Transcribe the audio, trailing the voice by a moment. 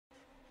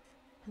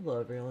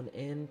Hello everyone,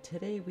 and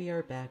today we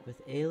are back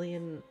with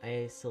Alien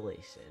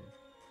Isolation.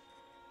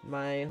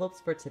 My hopes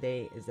for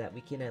today is that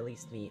we can at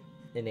least meet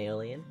an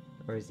alien,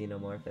 or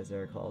xenomorph as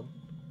they're called.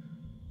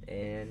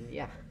 And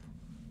yeah.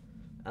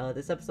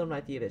 This episode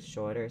might be a bit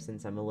shorter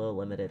since I'm a little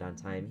limited on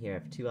time here. I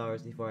have 2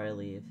 hours before I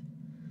leave.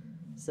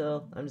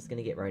 So, I'm just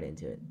gonna get right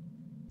into it.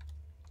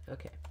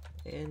 Okay,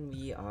 and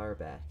we are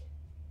back.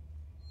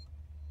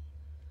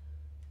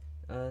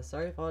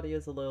 Sorry if audio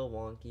is a little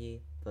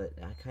wonky, but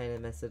I kind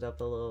of messed it up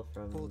a little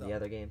from Hold the up.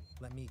 other game.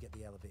 Let me get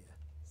the elevator.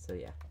 So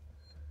yeah.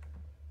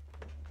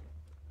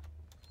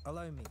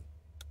 Allow me.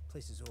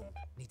 Place is old.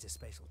 Needs a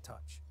special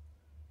touch.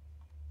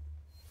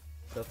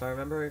 So if I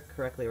remember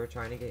correctly, we're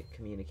trying to get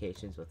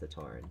communications with the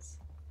Taurans.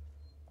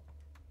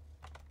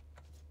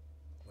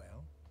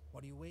 Well,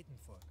 what are you waiting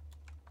for?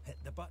 Hit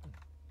the button.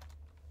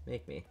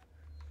 Make me.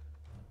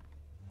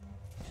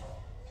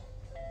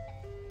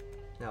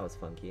 That was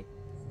funky.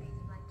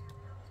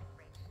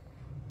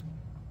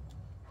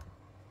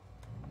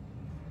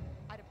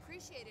 I'd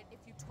appreciate it if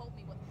you told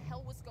me what the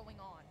hell was going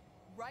on.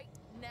 Right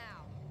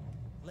now.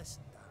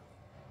 Listen,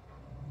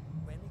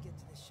 darling. When we get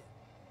to the ship,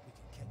 we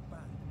can kick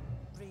back,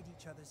 braid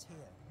each other's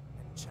hair,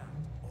 and chat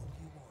all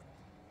you want.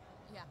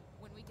 Yeah,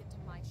 when we get to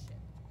my ship.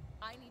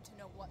 I need to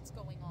know what's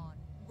going on.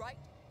 Right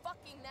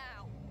fucking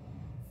now.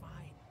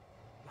 Fine.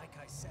 Like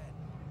I said,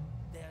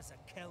 there's a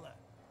killer.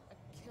 A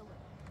killer.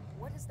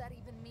 What does that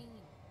even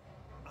mean?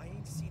 I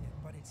ain't seen it,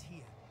 but it's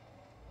here.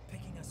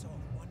 Picking us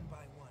off one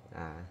by one.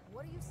 Ah.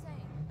 What are you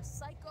saying? A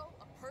psycho?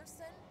 A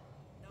person?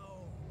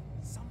 No,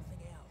 something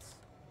else.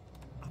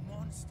 A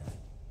monster.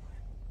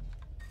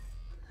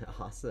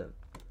 Awesome.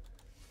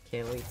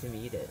 Can't wait to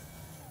meet it.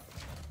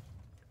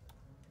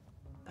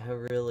 I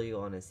really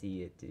want to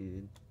see it,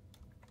 dude.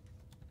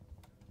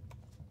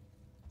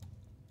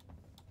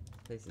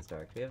 Place is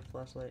dark. Do we have a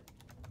flashlight?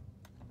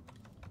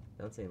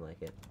 Don't seem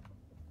like it.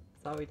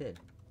 Thought we did.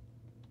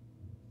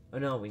 Oh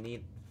no, we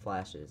need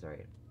flashes,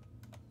 right?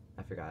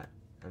 I forgot.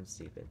 I'm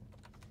stupid.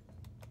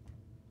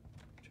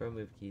 Control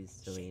move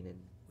keys to lean in.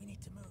 We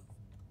need to move.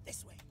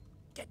 This way.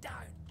 Get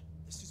down.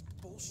 This is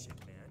bullshit,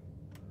 man.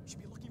 You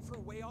should be looking for a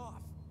way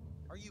off.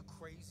 Are you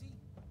crazy?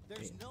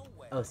 There's no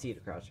way. Oh, see to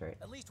crouch, right?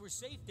 At least we're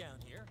safe down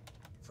here.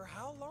 For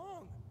how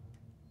long?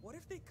 What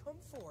if they come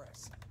for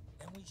us?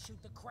 Then we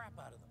shoot the crap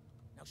out of them.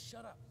 Now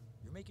shut up.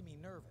 You're making me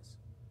nervous.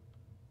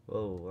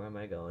 Whoa, where am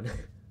I going?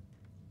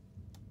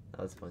 That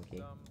was funky.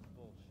 Some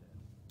bullshit.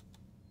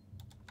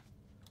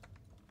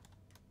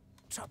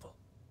 Trouble.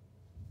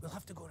 We'll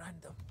have to go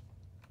round them.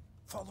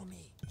 Follow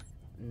me.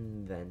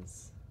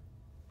 Vents.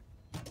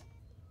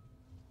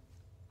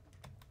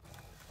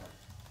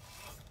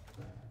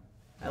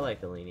 I like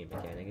the leaning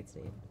mechanic, it's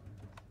neat.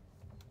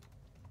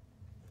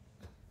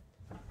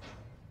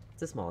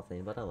 It's a small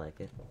thing, but I like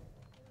it.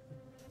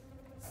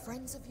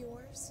 Friends of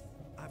yours?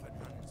 I've had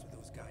run-ins with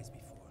those guys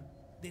before.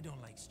 They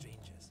don't like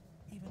strangers.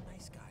 Even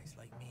nice guys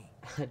like me.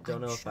 I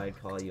don't know I'm if I'd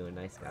shocked. call you a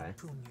nice guy.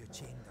 Pull your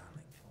chain,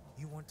 darling.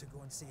 You want to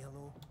go and say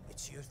hello?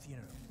 It's your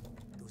funeral.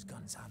 Those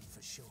guns aren't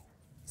for show.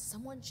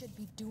 Someone should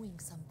be doing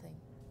something.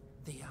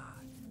 They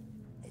are.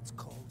 It's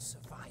called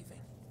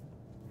surviving.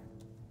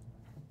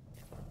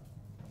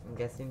 I'm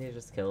guessing they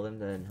just kill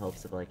them in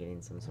hopes of like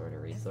getting some sort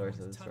of resources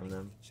Everyone's from turning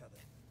them. on each other.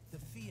 The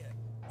fear,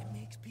 it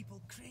makes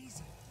people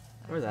crazy.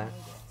 Or that.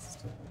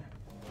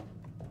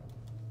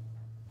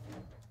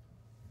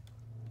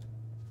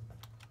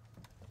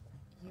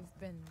 You've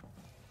been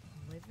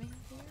living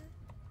here?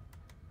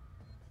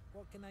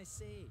 What can I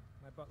say?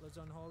 My butler's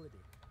on holiday.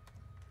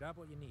 Grab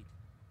what you need.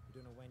 You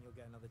don't know when you'll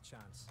get another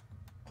chance.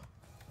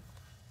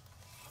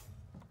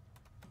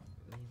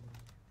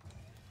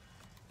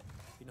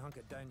 Been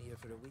hunkered down here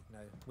for a week now,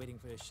 waiting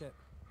for a ship.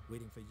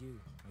 Waiting for you,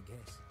 I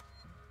guess.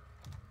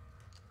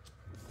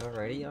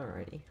 Alrighty,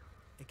 alrighty.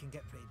 It can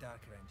get pretty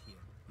dark around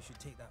here. You should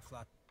take that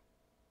flashlight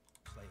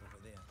over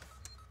there.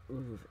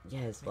 Ooh, yes,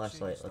 Make sure you're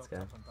flashlight, let's stocked go.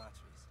 up on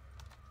batteries.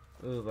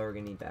 Ooh, but we're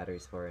gonna need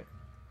batteries for it.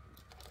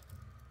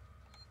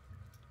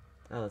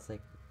 Oh, it's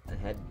like a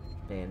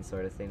headband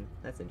sort of thing.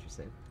 That's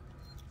interesting.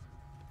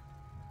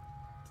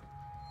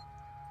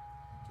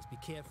 Just be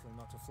careful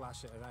not to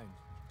flash it around.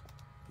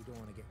 You don't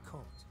want to get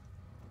caught.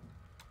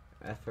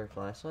 F for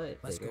flashlight,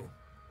 Let's bigger. go.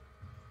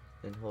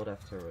 And hold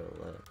F to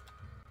reload.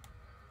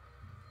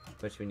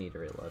 Which we need to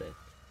reload it.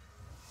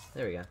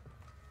 There we go.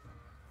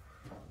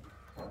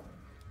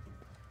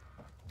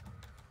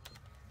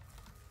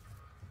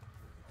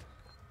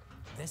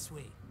 This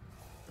way.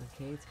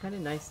 Okay, it's kind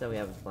of nice that we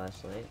have a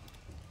flashlight.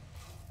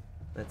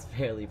 That's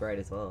fairly bright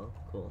as well.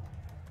 Cool.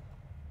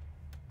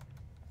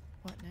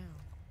 What now?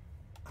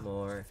 I'm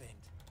More. off the vent.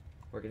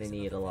 We're gonna There's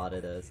need a another lot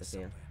of vent around those, here I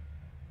feel. somewhere.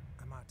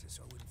 I marked it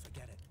so I wouldn't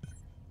forget it.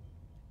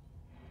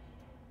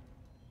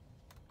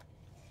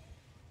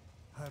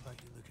 How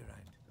about you look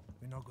around?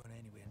 We're not going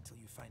anywhere until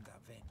you find that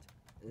vent.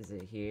 Is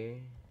it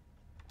here?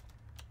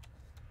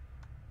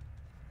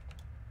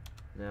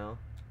 No?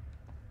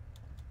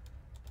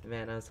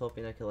 Man, I was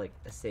hoping I could like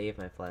save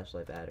my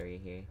flashlight battery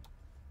here.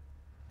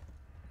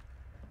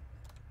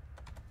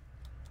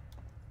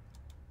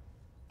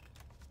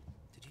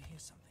 Did you hear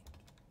something?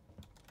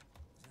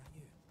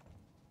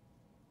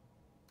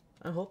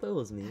 I hope it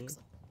was me.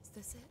 Axel, is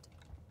this it?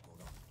 Hold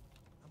on.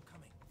 I'm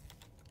coming.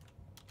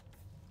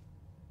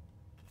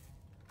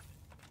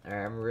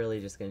 Alright, I'm really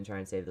just gonna try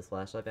and save this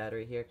flashlight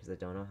battery here because I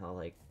don't know how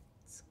like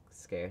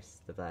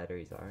scarce the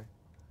batteries are.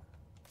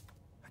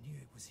 I knew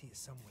it was here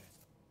somewhere.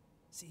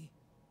 See?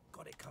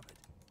 Got it covered.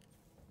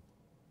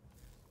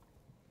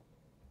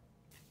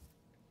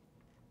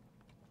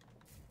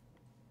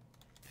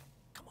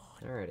 Come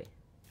on. Alrighty.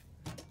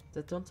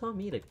 Don't tell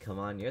me to come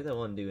on, you're the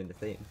one doing the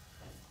thing.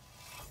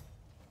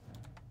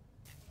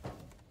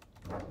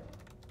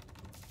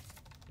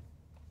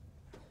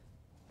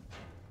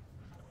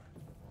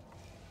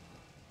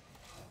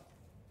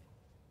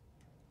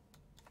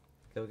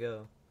 Go,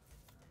 go.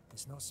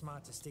 It's not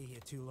smart to stay here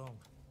too long.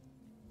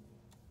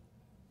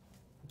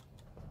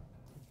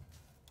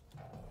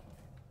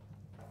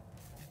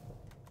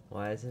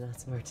 Why is it not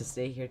smart to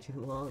stay here too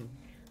long?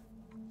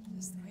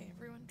 This is the way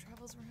everyone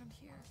travels around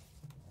here.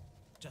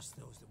 Just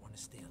those that want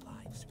to stay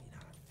alive,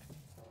 sweetheart.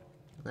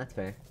 That's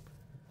fair.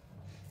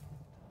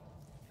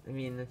 I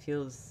mean, it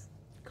feels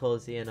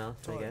cozy enough,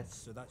 I Torrance, guess.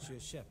 so that's your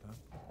ship, huh?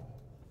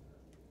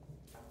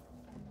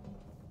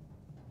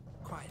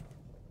 Quiet.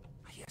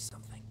 I hear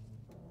something.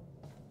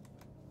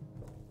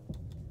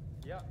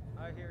 Yeah,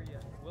 I hear you.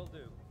 Will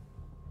do.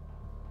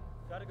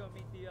 Gotta go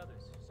meet the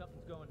others.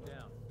 Something's going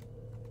down.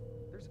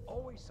 There's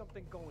always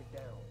something going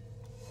down.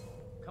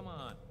 Come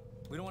on.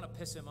 We don't want to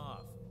piss him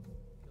off.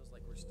 Feels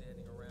like we're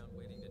standing around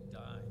waiting to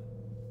die.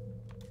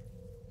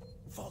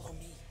 Follow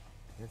me.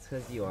 That's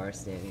because you are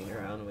standing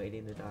around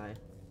waiting to die.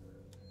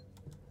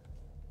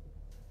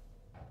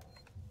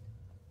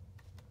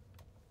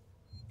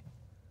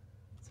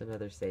 It's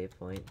another save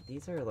point.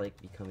 These are like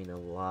becoming a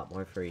lot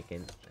more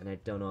frequent, and I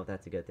don't know if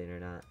that's a good thing or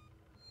not.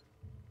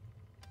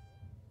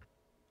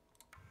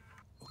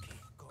 Okay,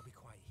 gotta be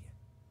quiet here.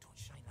 Don't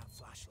shine that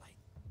flashlight.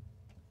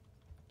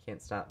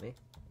 Can't stop me.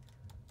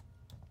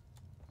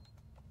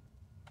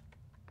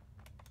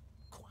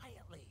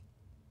 Quietly.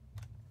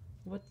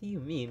 What do you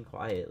mean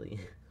quietly?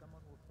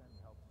 Someone will send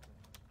help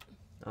soon.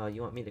 Oh,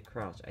 you want me to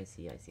crouch? I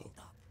see, I see. Hold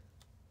up.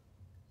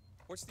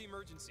 What's the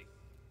emergency?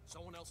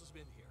 Someone else has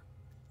been here.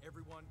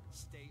 Everyone,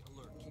 stay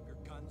alert. Keep your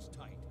guns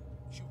tight.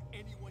 Shoot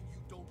anyone you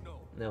don't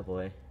know. No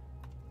boy.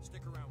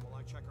 Stick around while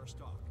I check our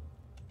stock.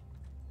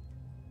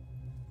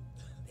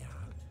 They're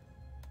out.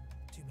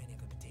 Too many of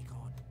them to take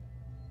on.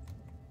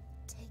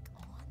 Take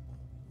on?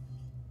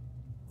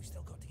 We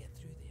still got to get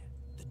through there.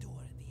 The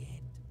door at the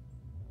end.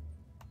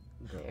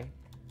 There.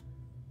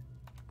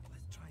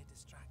 Let's try a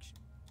distraction.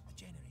 A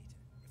generator.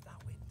 If that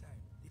went down,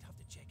 they'd have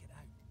to check it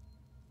out.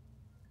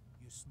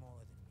 You're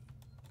smaller than me.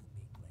 You'll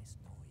make less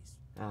noise.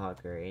 Oh,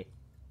 great.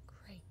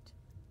 Great.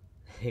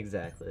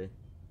 Exactly.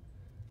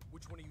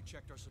 Which one of you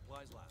checked our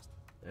supplies last?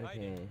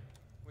 Okay.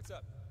 What's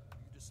up?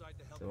 You decide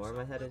to help So where am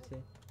I yourself, headed Will?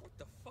 to? What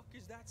the fuck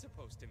is that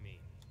supposed to mean?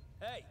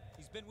 Hey,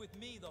 he's been with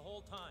me the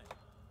whole time.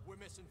 We're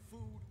missing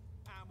food,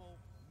 ammo,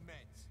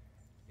 meds.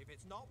 If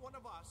it's not one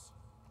of us,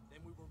 then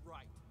we were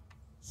right.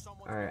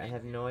 Someone's Alright, I been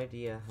have in no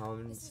idea how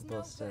I'm This is no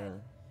supposed to...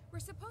 good. We're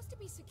supposed to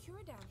be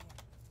secure down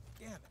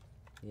here. Damn it.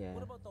 Yeah.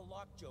 What about the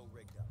lock Joe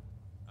rigged up?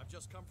 I've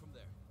just come from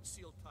there.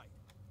 Sealed tight.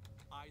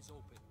 Eyes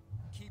open.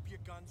 Keep your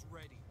guns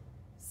ready.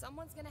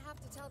 Someone's gonna have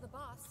to tell the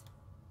boss.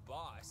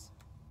 Boss?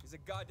 He's a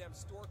goddamn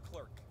store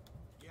clerk.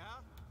 Yeah?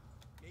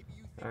 Maybe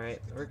you think Alright,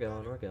 you could we're do going,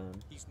 better? we're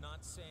going. He's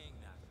not saying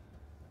that.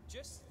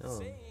 Just Oh,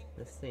 saying.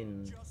 this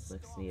thing Just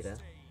looks stop neat. saying.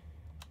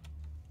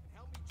 And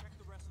help me check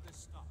the rest of this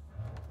stuff.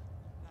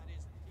 That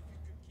is, if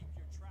you could keep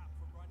your trap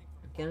from running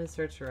from Gonna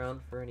search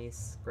around for any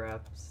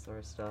scraps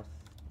or stuff.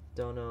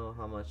 Don't know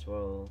how much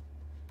we'll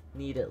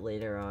need it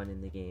later on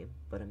in the game,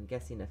 but I'm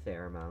guessing a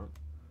fair amount.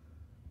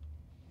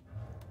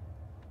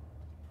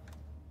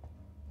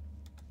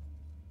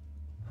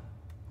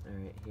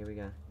 Alright, here we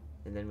go.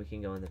 And then we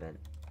can go in the vent.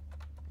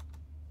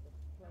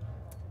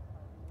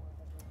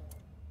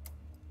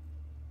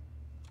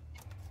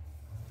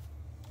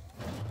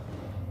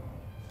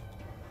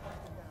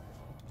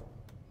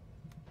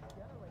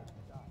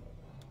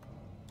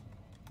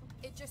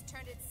 It just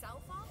turned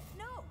itself off?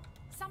 No!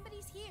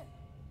 Somebody's here.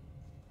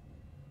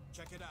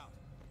 Check it out.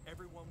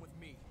 Everyone with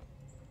me.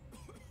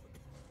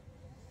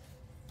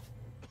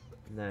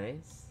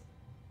 Nice.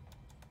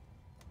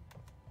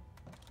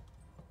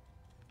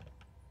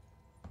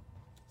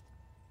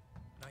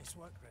 Nice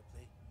work,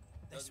 Ripley.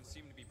 This Doesn't way.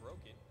 seem to be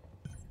broken.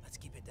 Let's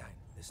keep it down.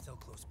 They're still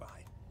close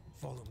by.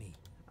 Follow me.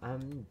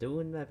 I'm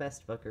doing my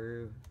best,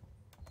 buckaroo.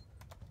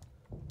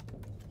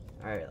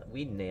 Alright,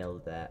 we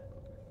nailed that.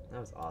 That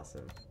was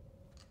awesome.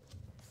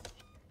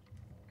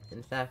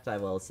 In fact, I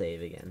will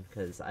save again,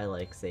 because I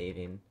like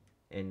saving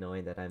and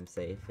knowing that I'm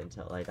safe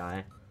until I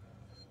die.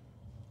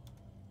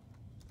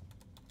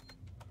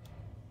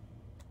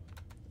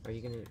 Are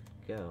you gonna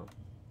go?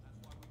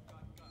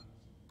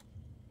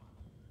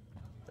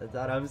 I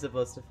thought I'm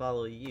supposed to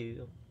follow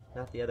you,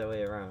 not the other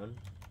way around.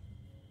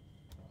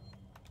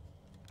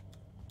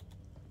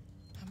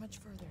 How much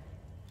further?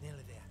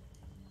 Nearly there.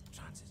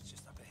 Transit's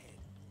just up ahead.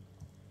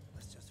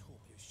 Let's just hope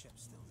your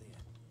ship's still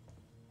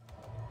there.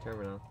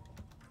 Terminal.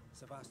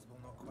 Sevastopol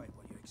not quite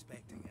what you're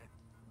expecting it.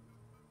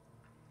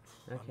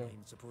 I'm Okay. not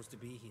even supposed to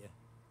be here.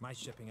 My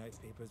shipping out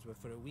papers were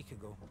for a week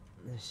ago.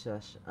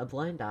 Shush. A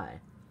blind eye.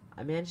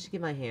 I managed to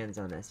get my hands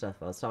on that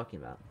stuff I was talking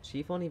about.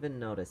 Chief won't even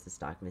notice the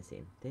stock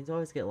missing. Things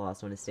always get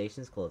lost when a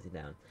station's closing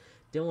down.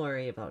 Don't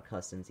worry about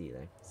customs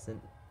either.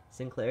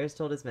 Sinclair's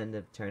told his men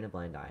to turn a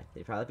blind eye.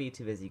 They'd probably be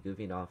too busy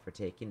goofing off or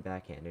taking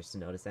backhanders to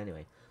notice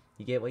anyway.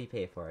 You get what you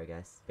pay for, I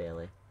guess,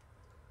 Bailey.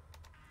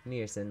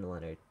 Nearson and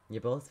Leonard.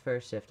 You're both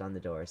first shift on the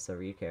door, so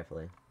read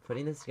carefully.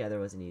 Putting this together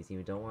wasn't easy.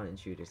 You don't want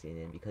intruders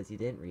getting in because you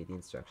didn't read the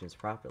instructions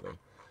properly.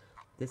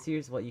 This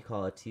here's what you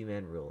call a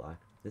two-man rule lock.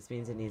 This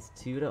means it needs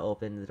two to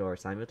open the door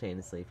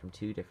simultaneously from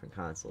two different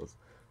consoles.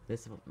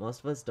 Most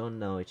of us don't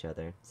know each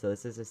other, so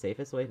this is the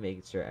safest way of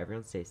making sure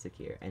everyone stays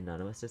secure, and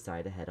none of us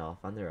decide to head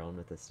off on their own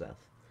with this stuff.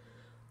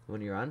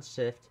 When you're on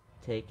shift,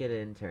 take it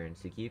in turns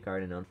to keep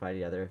guard and notify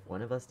the other if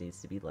one of us needs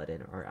to be let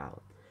in or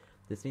out.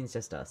 This means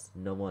just us,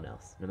 no one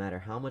else, no matter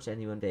how much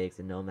anyone begs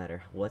and no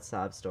matter what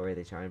sob story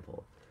they try and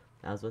pull.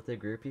 I was with the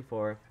group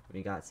before,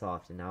 we got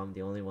soft, and now I'm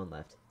the only one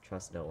left.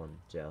 Trust no one,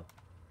 Joe.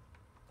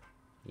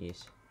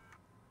 Yeesh.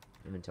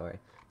 Inventory.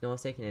 No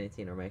one's taking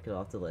anything or make it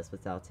off the list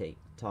without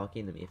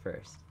talking to me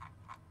first.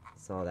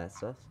 So all that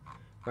stuff.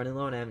 Running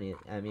low on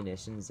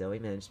ammunition, Zoe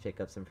managed to pick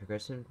up some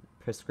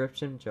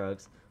prescription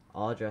drugs,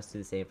 all addressed to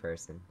the same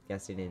person.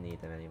 Guess he didn't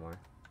need them anymore.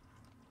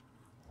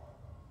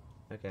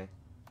 Okay.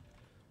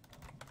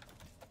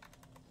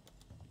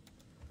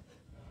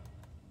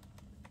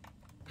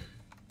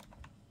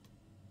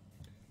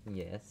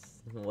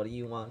 Yes. What do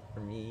you want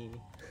from me?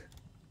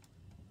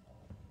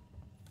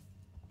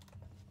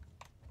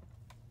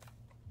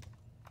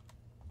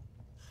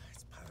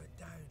 It's powered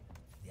down.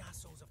 The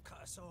assholes have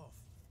cut us off.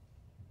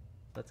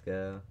 Let's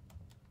go.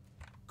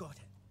 Got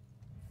it.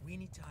 We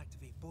need to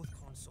activate both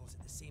consoles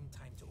at the same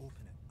time to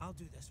open it. I'll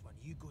do this one.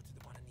 You go to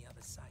the one on the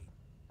other side.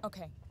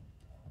 Okay.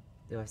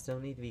 Do I still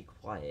need to be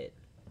quiet?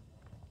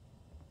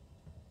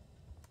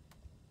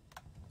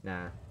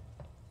 Nah.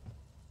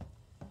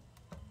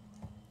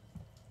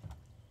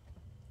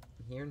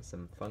 I'm hearing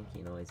some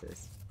funky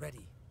noises.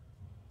 Ready.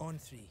 On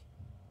three.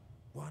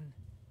 1,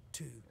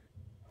 2,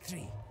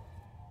 3.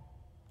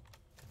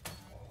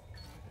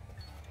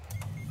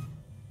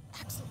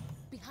 Axel,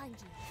 behind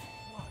you.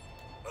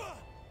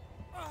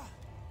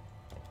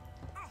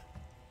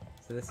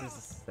 So this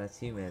is that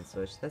two-man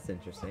switch. That's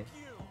interesting. Fuck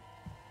you!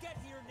 Get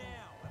here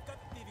now! I've got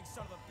the thieving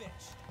son of a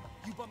bitch!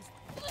 You bums...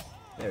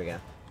 There we go.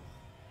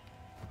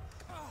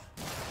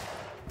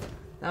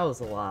 That was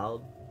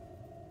loud.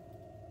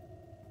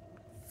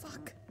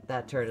 Fuck.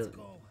 That turtle.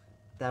 Go.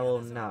 That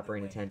will not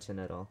bring attention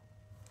at all.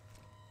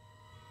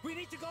 We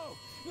need to go.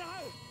 Now.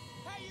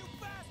 Hey, you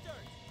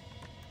bastard!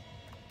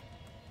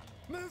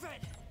 Move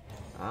it.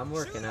 I'm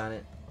working on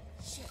it.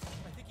 Shit,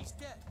 I think he's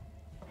dead.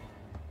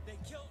 They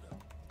killed him.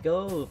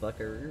 Go,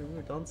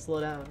 Buckaroo. Don't slow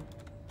down.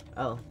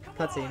 Oh,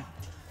 cutscene.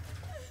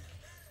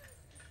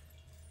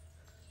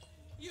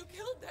 You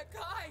killed that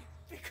guy!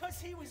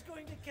 Because he was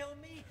going to kill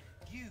me,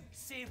 you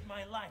saved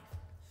my life.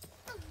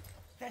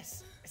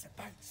 This is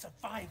about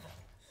survival.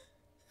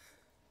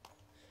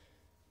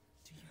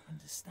 Do you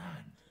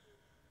understand?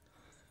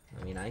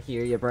 I mean, I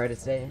hear you,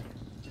 brightest day.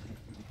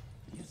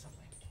 Here's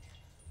something.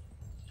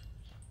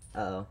 Uh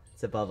oh,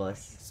 it's above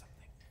us. Here's something.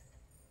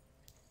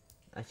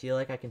 I feel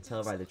like I can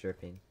tell by the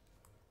dripping.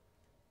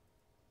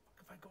 What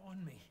have I got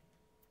on me?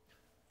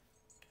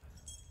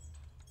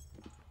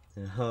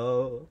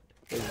 Oh.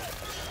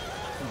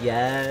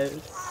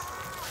 Yes.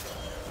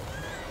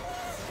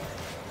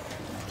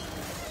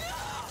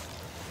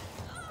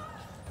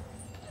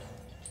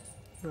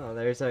 Oh,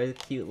 there's our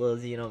cute little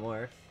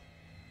xenomorph.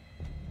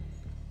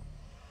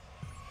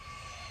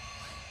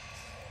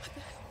 What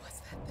the hell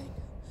was that thing?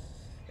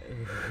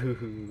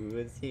 Ooh,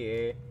 it's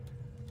here.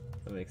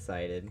 I'm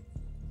excited.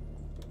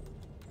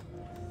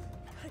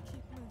 I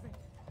keep moving.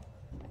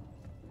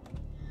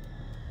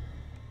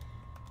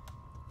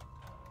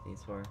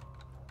 These four.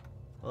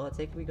 Well, I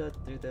think we go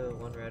through the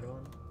one red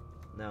one.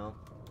 No.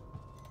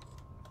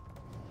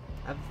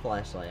 I have a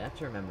flashlight. I have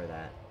to remember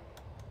that.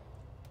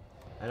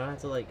 I don't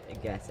have to,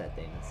 like, guess at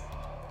things.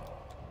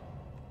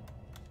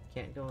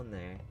 Can't go in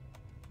there.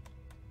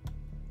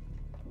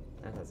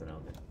 That doesn't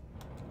open.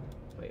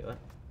 Wait, what?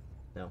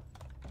 No.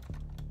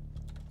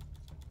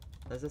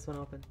 Does this one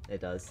open?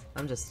 It does.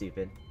 I'm just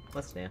stupid.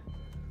 What's new?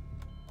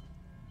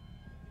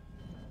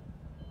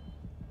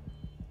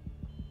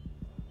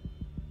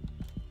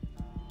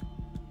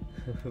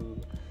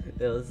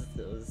 it was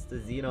the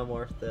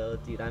xenomorph though,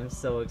 dude. I'm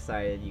so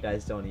excited. You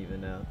guys don't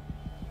even know.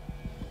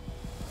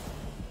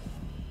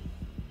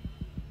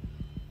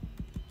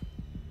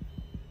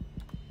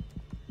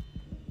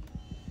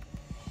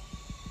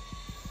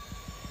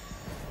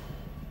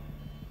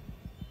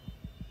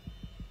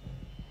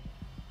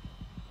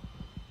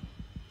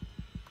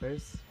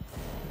 Where's...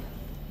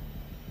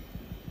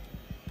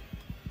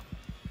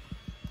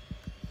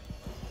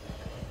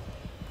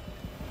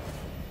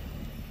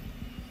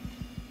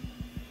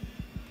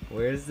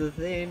 Where's the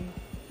thing?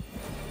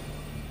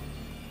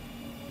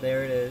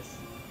 There it is.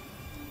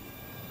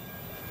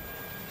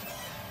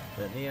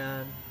 Let me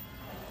on.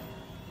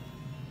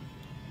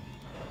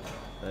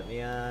 Let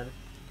me on.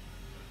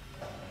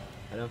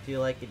 I don't feel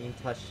like getting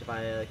touched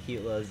by a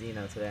cute little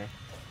Xeno today.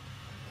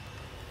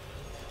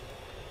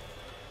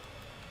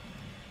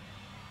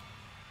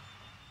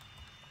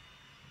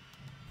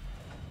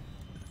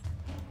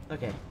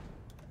 Okay.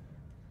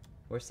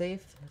 We're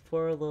safe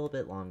for a little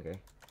bit longer.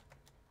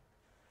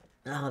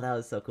 Oh, that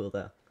was so cool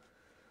though.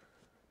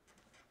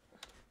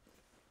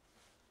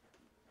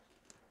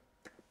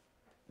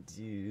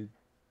 Dude.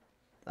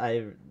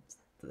 I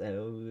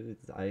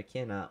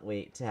cannot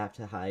wait to have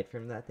to hide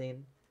from that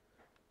thing.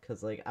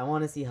 Cause like, I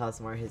want to see how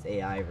smart his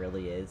AI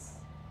really is.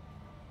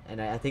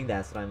 And I think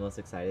that's what I'm most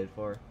excited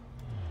for.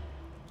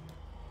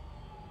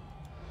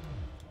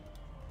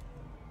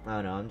 I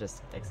don't know, I'm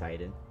just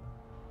excited.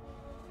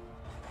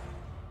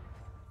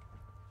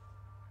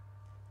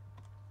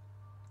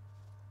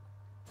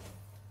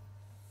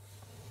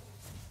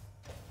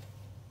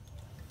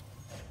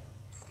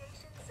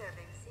 Station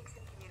serving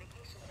Seegson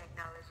Communication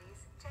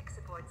Technologies, tech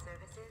support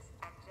services,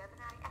 and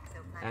Gemini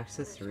exoplanet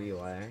Access solutions.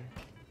 rewire.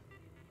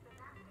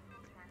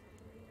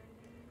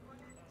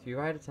 To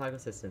rewire the toggle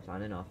systems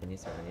on and off in your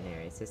surrounding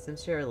area.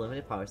 Systems share a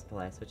limited power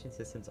supply. Switching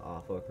systems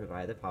off will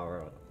provide the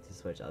power to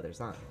switch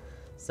others on.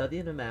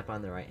 Study the map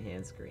on the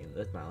right-hand screen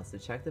with mouse to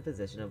check the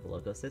position of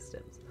local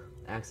systems.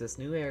 Access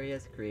new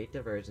areas, create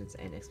divergence,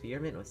 and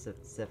experiment with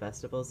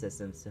sevastable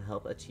systems to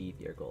help achieve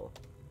your goal.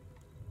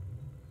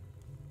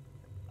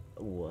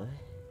 What?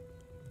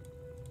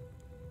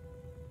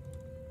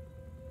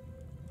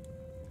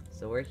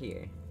 So we're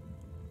here.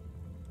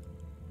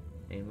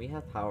 And we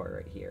have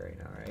power right here right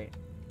now, right?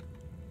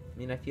 I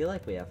mean, I feel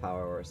like we have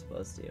power where we're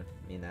supposed to. I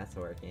mean, that's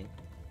working.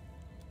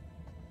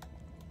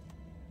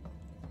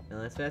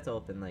 Unless we have to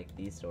open, like,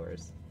 these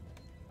doors.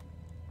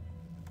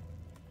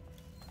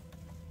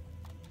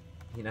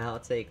 You know how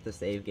to take the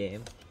save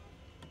game?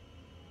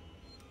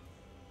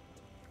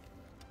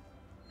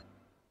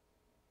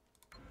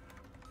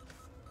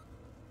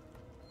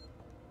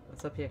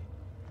 What's up here?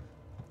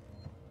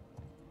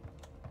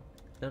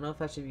 Don't know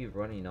if I should be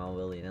running all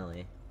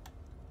willy-nilly.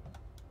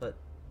 But,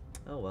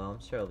 oh well, I'm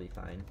sure it'll be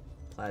fine.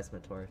 Plasma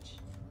torch.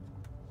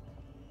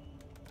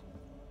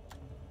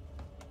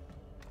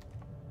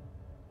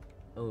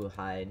 Oh,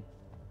 hide.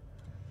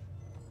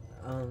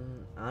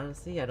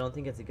 Honestly, I don't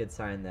think it's a good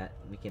sign that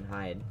we can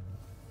hide.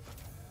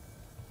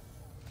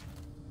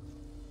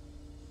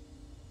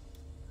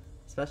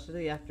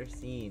 Especially after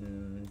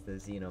seeing the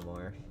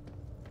Xenomorph.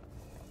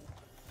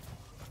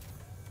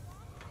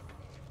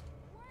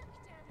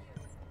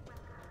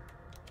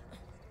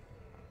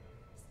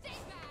 Stay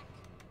back!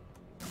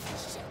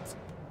 Shit!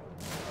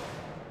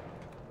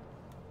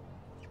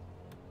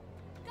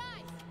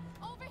 Guys,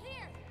 over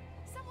here!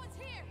 Someone's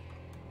here!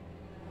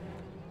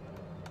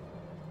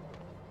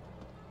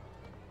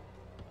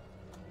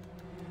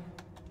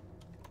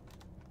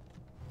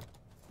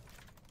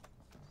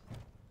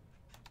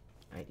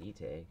 ID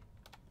tag.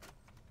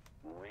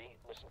 Marie,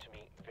 listen to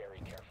me very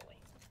carefully.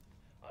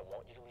 I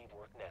want you to leave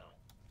work now.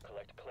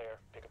 Collect Claire,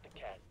 pick up the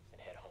cat,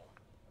 and head home.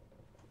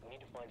 We need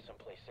to find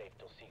someplace safe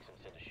till Seegson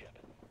sends a ship.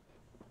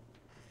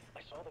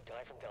 I saw the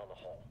guy from down the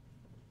hall.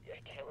 I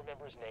can't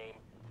remember his name.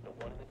 The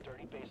one in the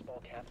dirty baseball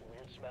cap and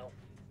weird smell.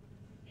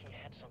 He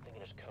had something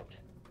in his coat.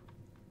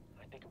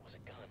 I think it was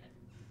a gun.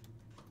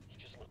 He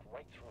just looked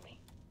right through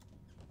me.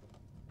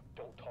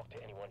 Don't talk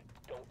to anyone.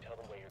 Don't tell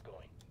them where you're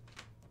going.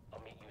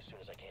 I'll meet you as soon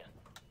as I can.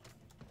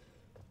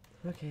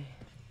 Okay.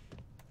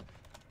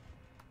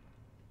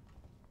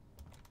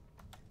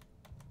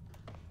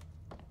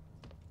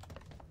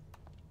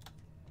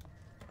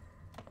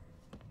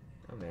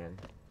 Oh man.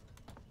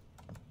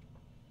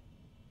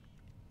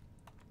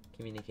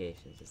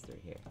 Communications is through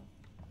here.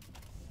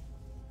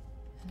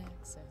 An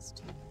access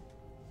to her.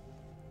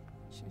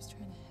 She was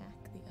trying to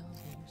hack the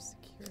elevator's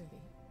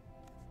security.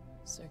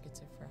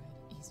 Circuits are fried.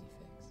 Easy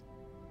fix.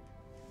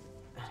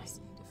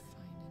 Just need to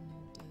find a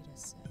new data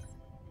set.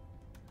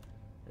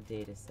 A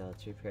data cell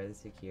to repair the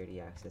security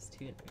access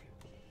tuner.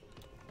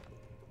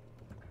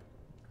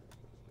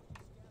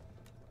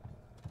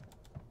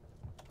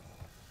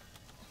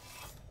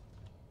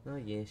 Oh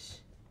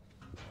yes.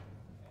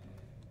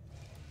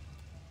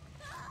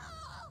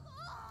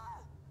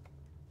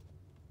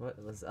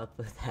 What was up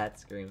with that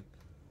scream?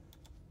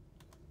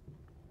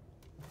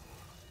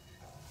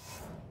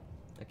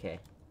 Okay.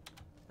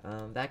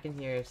 Back in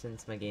here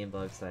since my game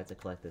bugged, so I had to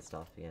collect this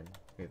stuff again.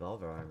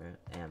 Revolver armor,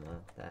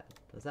 ammo. That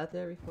was that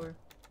there before?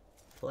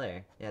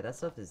 Flare. Yeah, that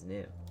stuff is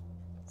new.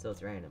 So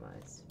it's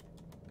randomized.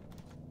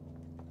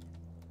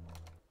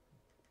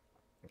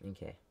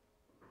 Okay.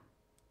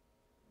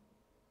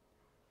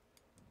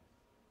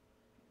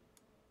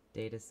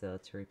 Data cell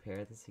to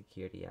repair the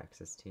security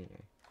access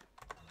tuner.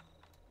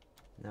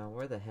 Now,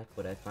 where the heck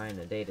would I find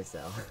a data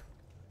cell?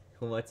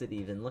 What's it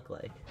even look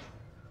like?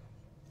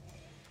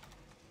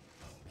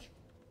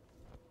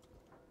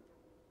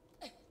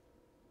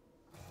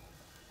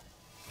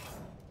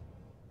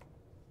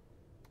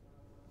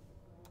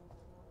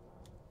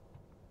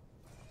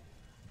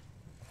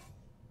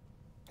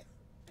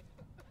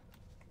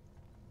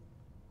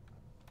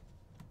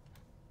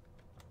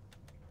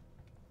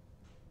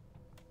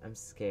 I'm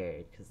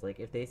scared, because,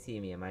 like, if they see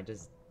me, am I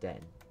just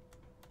dead?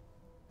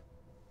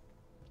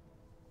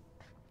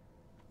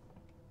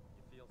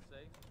 You feel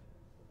safe?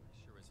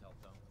 I sure as hell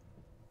don't.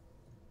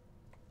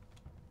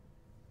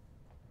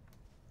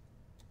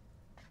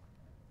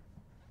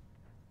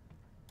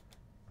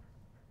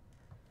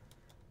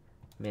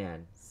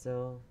 Man,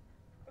 so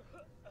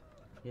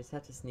you just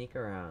have to sneak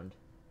around.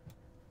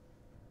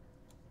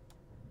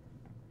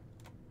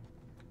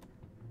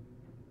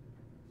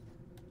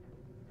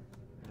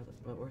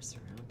 But we're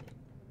surrounded.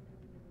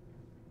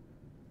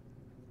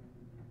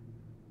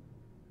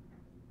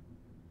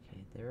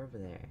 Okay, they're over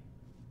there.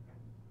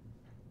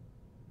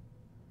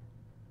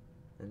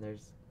 And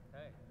there's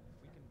Hey,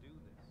 we can do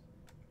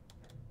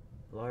this.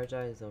 Large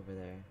Eyes over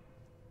there.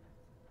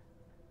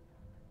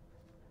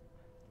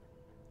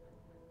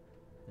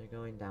 They're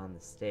going down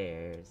the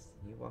stairs.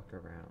 You walk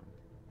around.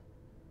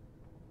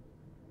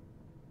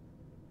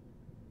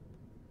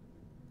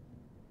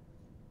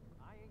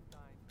 I ain't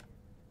dying here.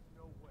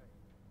 No way.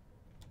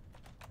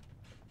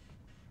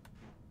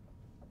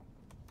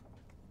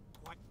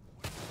 What?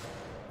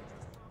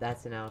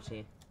 That's an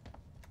ouchie.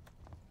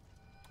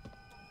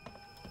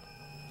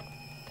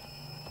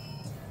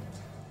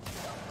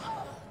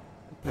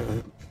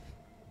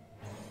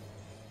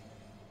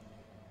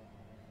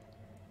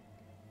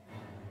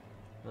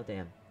 Oh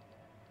damn.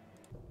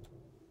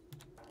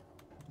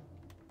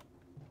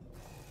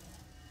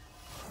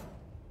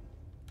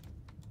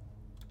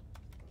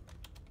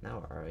 Now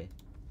where are we?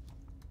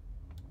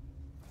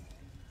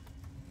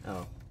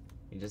 Oh,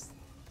 you just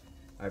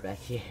are back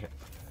here.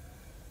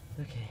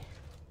 Okay.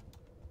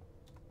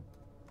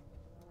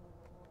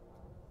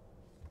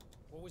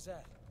 What was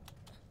that?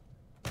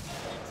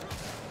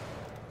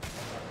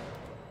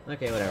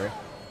 Okay, whatever.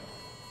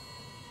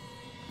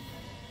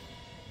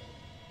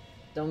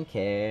 Don't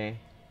care.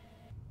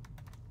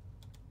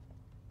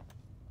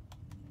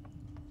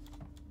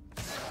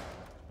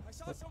 I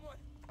saw someone!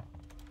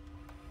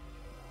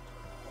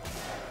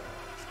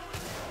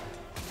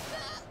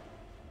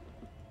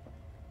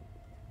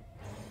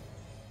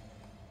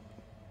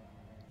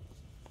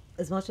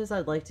 As much as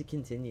I'd like to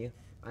continue,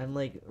 I'm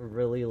like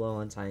really low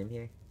on time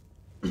here.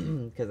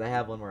 Because I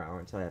have 1 more hour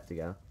until I have to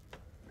go.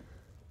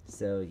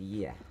 So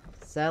yeah.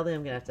 Sadly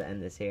I'm gonna have to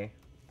end this here.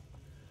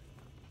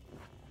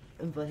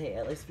 But hey,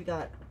 at least we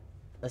got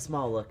a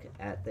small look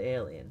at the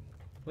alien.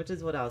 Which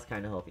is what I was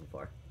kind of hoping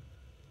for.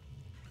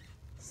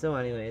 So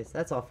anyways,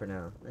 that's all for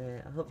now.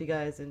 I hope you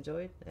guys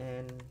enjoyed,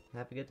 and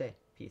have a good day.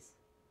 Peace.